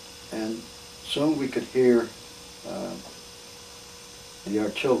 And soon we could hear the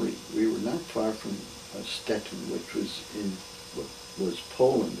artillery. We were not far from Stettin, which was in what was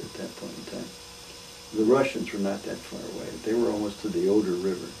Poland at that point in time. The Russians were not that far away. They were almost to the Oder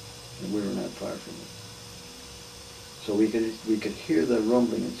River, and we were not far from it. So we could hear the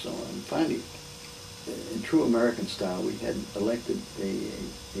rumbling and so on. And finally, in true American style, we had elected a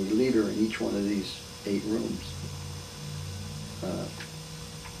leader in each one of these 8 rooms,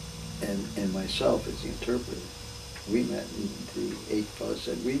 and myself as the interpreter. We met, and the 8 fellows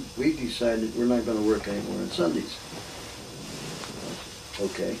said, we decided we're not going to work anymore on Sundays.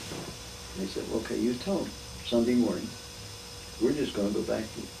 Okay. And they said, okay, you tell them, Sunday morning, we're just going to go back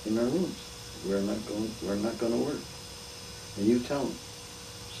in our rooms. We're not going to work. And you tell them.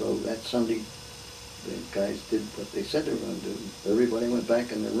 So that Sunday, the guys did what they said they were going to do. Everybody went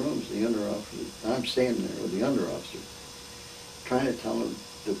back in their rooms. The under-officer, I'm standing there with the under-officer, trying to tell them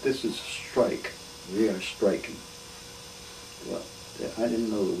that this is a strike. We are striking. Well, I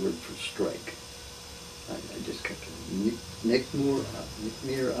didn't know the word for strike. I just kept saying, nicht mehr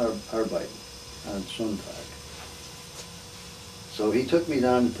arbeiten an Sonntag. So he took me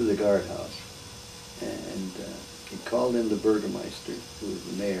down to the guardhouse, and he called in the Burgermeister, who was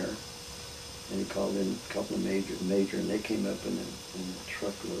the mayor, and he called in a couple of major, and they came up in a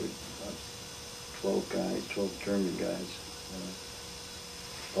truckload, about 12 German guys,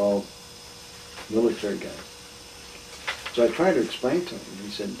 all military guys. So I tried to explain to him.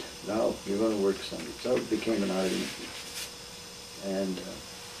 He said, no, you're going to work Sunday. So it became an argument. And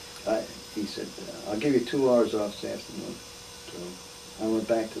he said, I'll give you 2 hours off this afternoon. So I went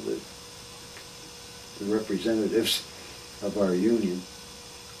back to the representatives of our union,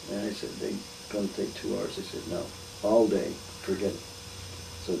 and I said, they're going to take 2 hours. They said, no, all day, forget it.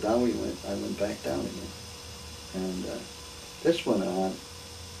 So down we went. I went back down again. And this went on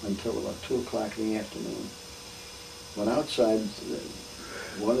until about 2 o'clock in the afternoon. When outside,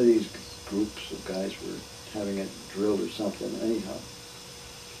 one of these groups of guys were having a drill or something. Anyhow,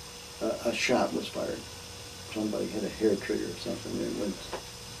 a shot was fired. Somebody hit a hair trigger or something, and it went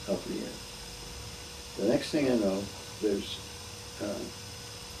up in the air. The next thing I know, there's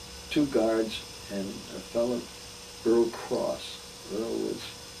 2 guards and a fellow, Earl Cross. Earl was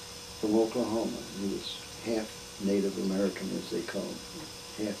from Oklahoma. He was half Native American, as they call him,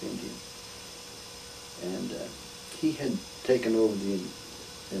 half Indian. And he had taken over being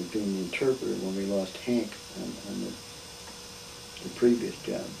the interpreter when we lost Hank on the previous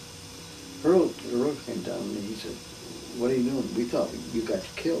job. Earl came down and he said, what are you doing? We thought you got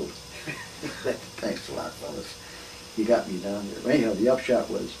killed. Thanks a lot, fellas. You got me down here. Anyhow, the upshot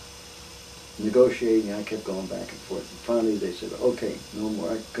was negotiating. I kept going back and forth. And finally they said, okay, no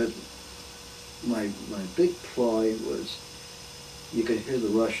more. Because my big ploy was you could hear the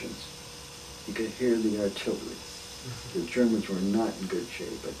Russians. You could hear the artillery. The Germans were not in good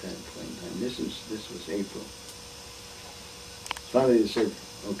shape at that point in time. This was April. Finally they said,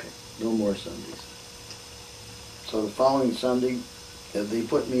 okay, no more Sundays. So the following Sunday, they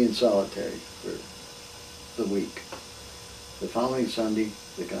put me in solitary for the week. The following Sunday,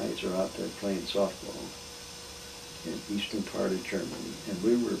 the guys are out there playing softball in the eastern part of Germany, and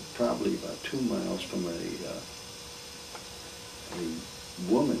we were probably about 2 miles from a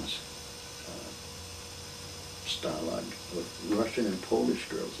woman's Stalag with Russian and Polish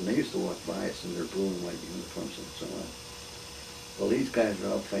girls, and they used to walk by us in their blue and white uniforms and so on. Well, these guys were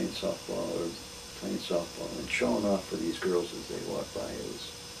out playing softball and showing off for these girls as they walked by. It was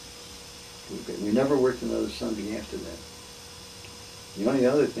good. We never worked another Sunday after that. The only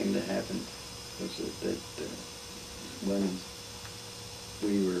other thing that happened was that when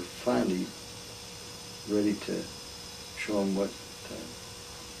we were finally ready to show them what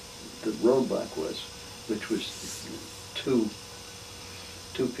the roadblock was, which was two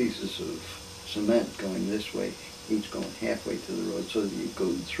pieces of cement going this way, each going halfway to the road so that you could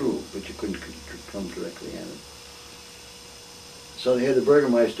go through, but you couldn't come directly at it. So they had the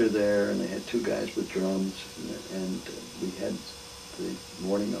Burgermeister there, and they had 2 guys with drums, and we had the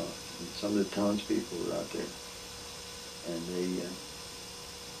morning off. And some of the townspeople were out there, and they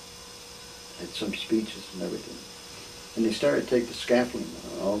had some speeches and everything. And they started to take the scaffolding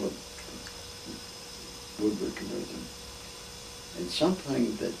on all the woodwork and everything. And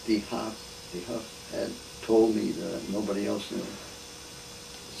something that the Huff had told me that nobody else knew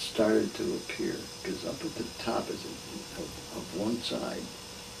started to appear, because up at the top of one side,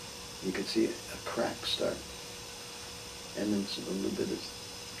 you could see a crack start, and then a little bit of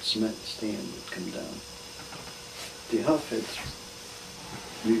cement stand would come down. The Huff had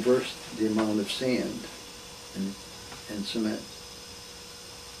reversed the amount of sand and cement,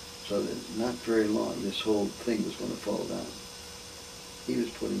 so that not very long this whole thing was going to fall down. He was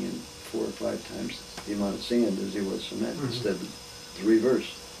putting in 4 or 5 times the amount of sand as he was cement, instead of the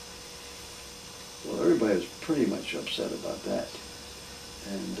reverse. Well, everybody was pretty much upset about that.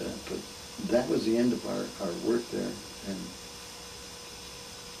 And but that was the end of our work there. And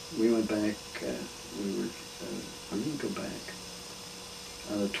we went back, we didn't go back.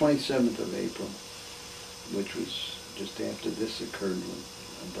 On the 27th of April, which was just after this occurred,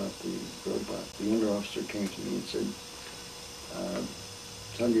 about the robot, the under officer came to me and said,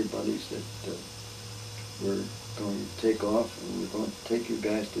 tell your buddies that we're going to take off and we're going to take you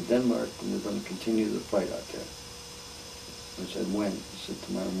guys to Denmark and we're going to continue the fight out there. I said, when? He said,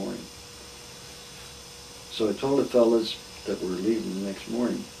 tomorrow morning. So I told the fellas that we're leaving the next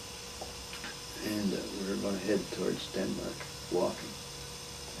morning and we were going to head towards Denmark, walking.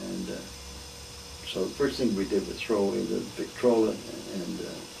 And so the first thing we did was throw away the Victrola and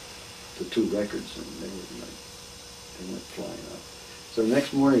the 2 records, and they went flying off. So the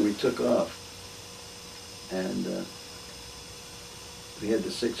next morning we took off, and we had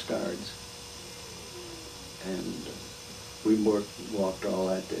the 6 guards, and we walked all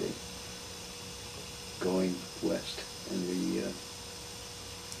that day, going west, and we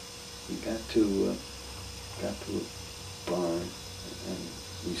got to a barn, and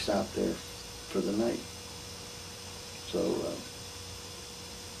we stopped there for the night. So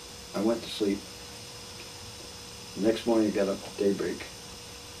I went to sleep. The next morning I got up at daybreak,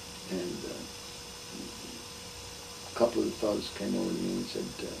 and a couple of the fellows came over to me and said,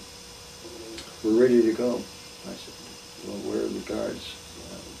 we're ready to go. I said, well, where are the guards?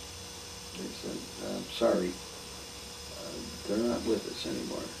 They said, I'm sorry, they're not with us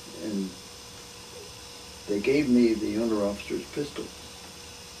anymore. And they gave me the under officer's pistol,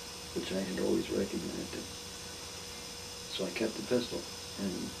 which I had always recognized it. So I kept the pistol,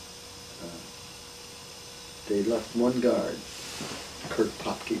 and they left one guard. Kurt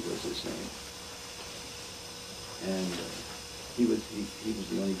Popke was his name, and he was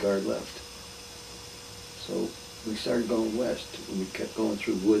the only guard left. So we started going west, and we kept going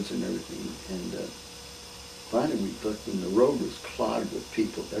through woods and everything, and finally we looked, and the road was clogged with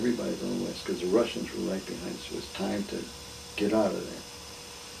people. Everybody going west, because the Russians were right behind us. It was time to get out of there.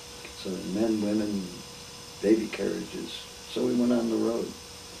 So men, women, baby carriages. So we went on the road.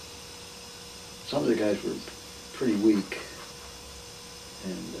 Some of the guys were pretty weak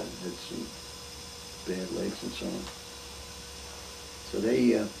and had some bad legs and so on. So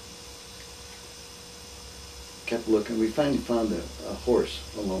they kept looking. We finally found a horse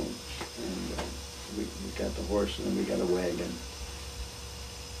alone, and we got the horse, and then we got a wagon.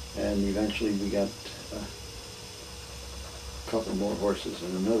 And eventually we got a couple more horses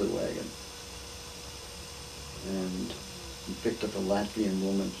and another wagon. And we picked up a Latvian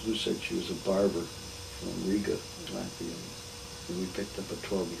woman who said she was a barber from Riga, Latvia. And we picked up a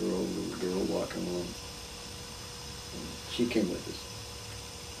 12-year-old little girl walking along. And she came with us.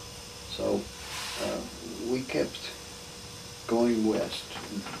 So we kept going west.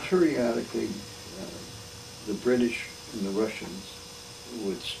 And periodically, the British and the Russians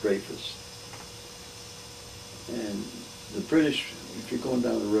would strafe us. And the British, if you're going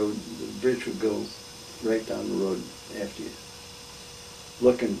down the road, the British would go right down the road after you,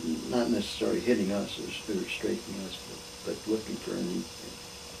 looking, not necessarily hitting us or strafing us, but looking for any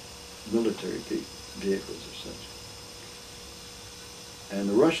military vehicles or such. And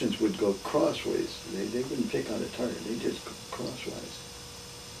the Russians would go crossways. They wouldn't pick out a target. They just go crosswise.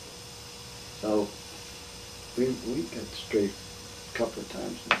 So we got strafed a couple of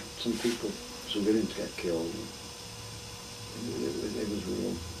times. And some people, civilians, got killed. It was a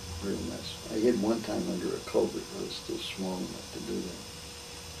real mess. I hid one time under a culvert. I was still small enough to do that.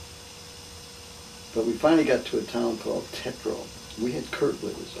 But we finally got to a town called Tetro. We had Kurt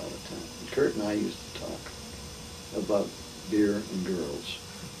with us all the time. And Kurt and I used to talk about beer and girls,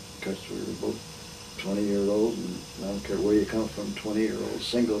 because we were both 20-year-olds, and I don't care where you come from, 20-year-olds,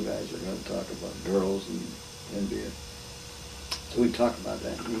 single guys are going to talk about girls and beer. So we talked about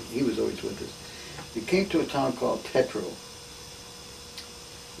that. He was always with us. We came to a town called Tetro,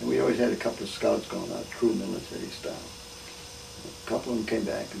 and we always always had a couple of scouts going out, true military style. A couple of them came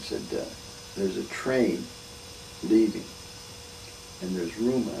back and said, there's a train leaving, and there's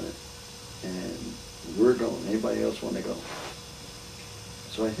room on it, and we're going. Anybody else want to go?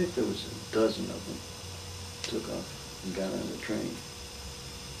 So I think there was a dozen of them took off and got on the train,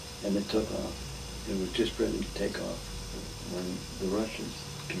 and it took off. It was just ready to take off when the Russians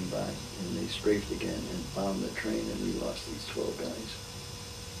came by, and they strafed again and bombed the train, and we lost these 12 guys.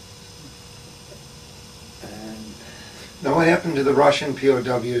 And Now, what happened to the Russian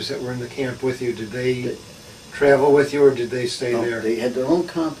POWs that were in the camp with you? Did they travel with you, or did they stay there? They had their own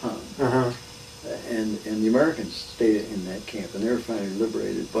compound. Uh-huh. And the Americans stayed in that camp, and they were finally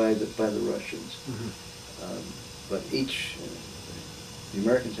liberated by the Russians. But each, the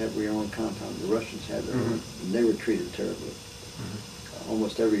Americans had their own compound, the Russians had their own, and they were treated terribly.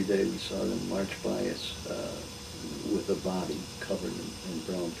 Almost every day we saw them march by us with a body covered in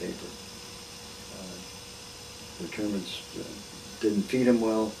brown paper. The Germans didn't feed them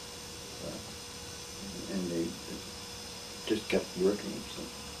well, and they just kept working. So.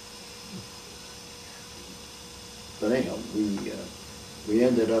 But anyhow, we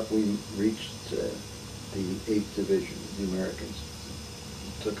ended up, we reached the 8th Division, the Americans.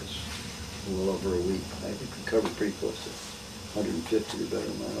 It took us well over a week. I think we covered pretty close to 150 or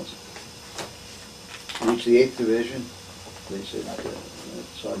better miles. Reached the 8th Division. They said, I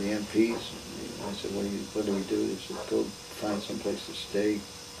saw the MPs. I said, what do we do? They said, go find some place to stay.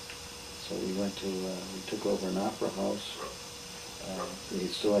 So we went to, we took over an opera house. They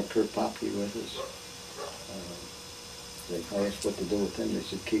still had Kurt Popke with us. I asked what to do with him. They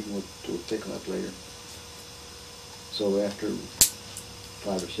said, keep him, we'll pick him up later. So after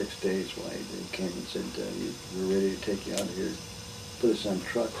 5 or 6 days, they came and said, we're ready to take you out of here. Put us on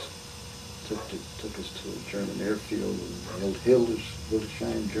trucks. Took us to a German airfield in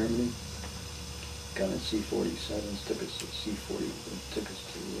Hildesheim, Germany. Got on C-47s, took us to C-40, took us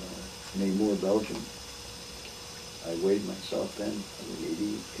to Namur, Belgium. I weighed myself then, I was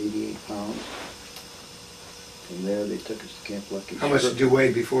 88 pounds. From there, they took us to Camp Lucky. How much did you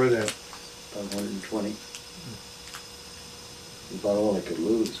weigh before that? About 120. About all I could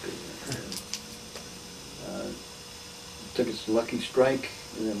lose. Took us to Lucky Strike,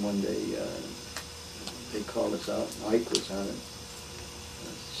 and then one day they called us out. Ike was on a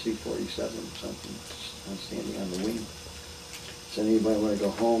C-47 or something, standing on the wing. Said, anybody want to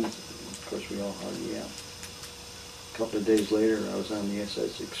go home? Of course, we all hugged, yeah. A couple of days later, I was on the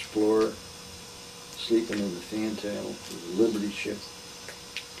SS Explorer, sleeping in the fantail. It was a Liberty ship.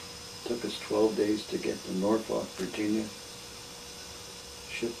 Took us 12 days to get to Norfolk, Virginia.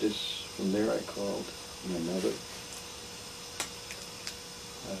 Shipped us from there. I called my mother.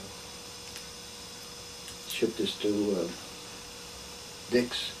 Shipped us to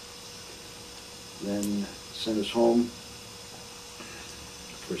Dix. Then sent us home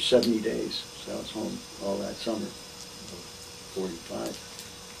for 70 days. So I was home all that summer, 45.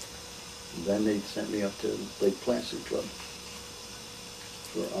 And then they sent me up to Lake Placid Club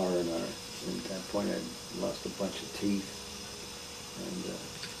for R&R. And at that point, I lost a bunch of teeth. And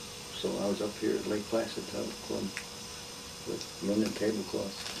so I was up here at Lake Placid Club with linen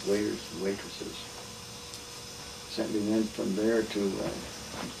tablecloths, waiters and waitresses. Sent me then from there to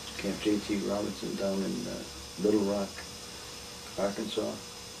Camp J.T. Robinson down in Little Rock, Arkansas.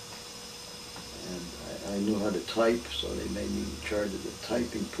 And I knew how to type, so they made me in charge of the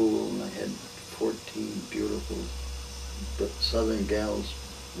typing pool, and I had 14 beautiful southern gals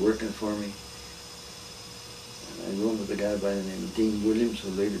working for me. And I roomed with a guy by the name of Dean Williams, who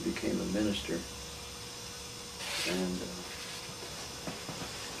later became a minister. And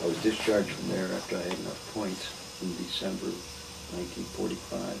I was discharged from there after I had enough points in December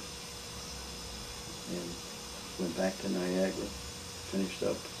 1945. And went back to Niagara, finished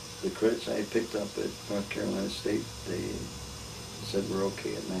up the credits I had picked up at North Carolina State. They said we're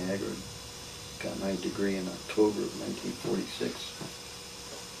okay at Niagara. Got my degree in October of 1946.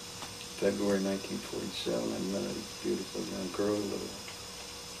 February 1947, I met a beautiful young girl with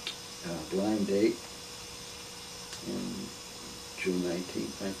a blind date. In June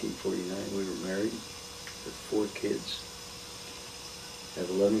 19th, 1949, we were married with 4 kids. Have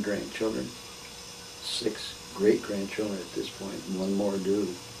 11 grandchildren, 6 great-grandchildren at this point, and 1 more due.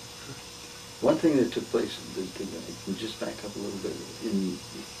 One thing that took place, just back up a little bit,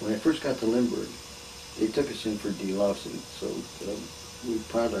 when I first got to Lindbergh, they took us in for delousing, so we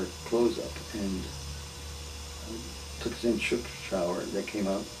piled our clothes up and took us in, shook shower, and they came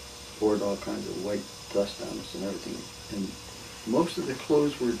out, poured all kinds of white dust on us and everything, and most of the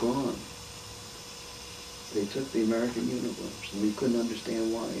clothes were gone. They took the American uniforms, and we couldn't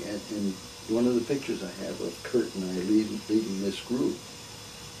understand why. And one of the pictures I have of Kurt and I leading this group,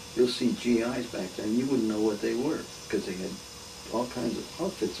 you'll see GIs back there, and you wouldn't know what they were, because they had all kinds of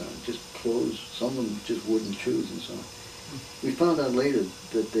outfits on, just clothes, some of them just wooden shoes and so on. We found out later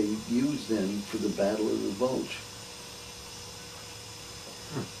that they used them for the Battle of the Bulge.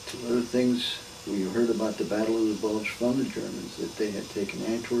 Two other things, we heard about the Battle of the Bulge from the Germans, that they had taken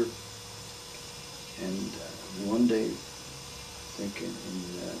Antwerp, and one day, I think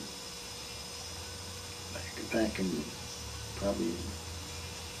back in probably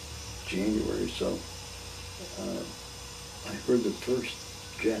January or so, I heard the first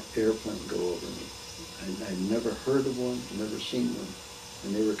jet airplane go over me. I'd never heard of one, never seen one.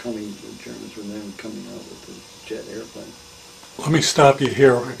 And they were coming, the Germans were then coming out with the jet airplane. Let me stop you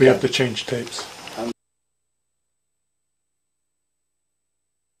here. We have to change tapes.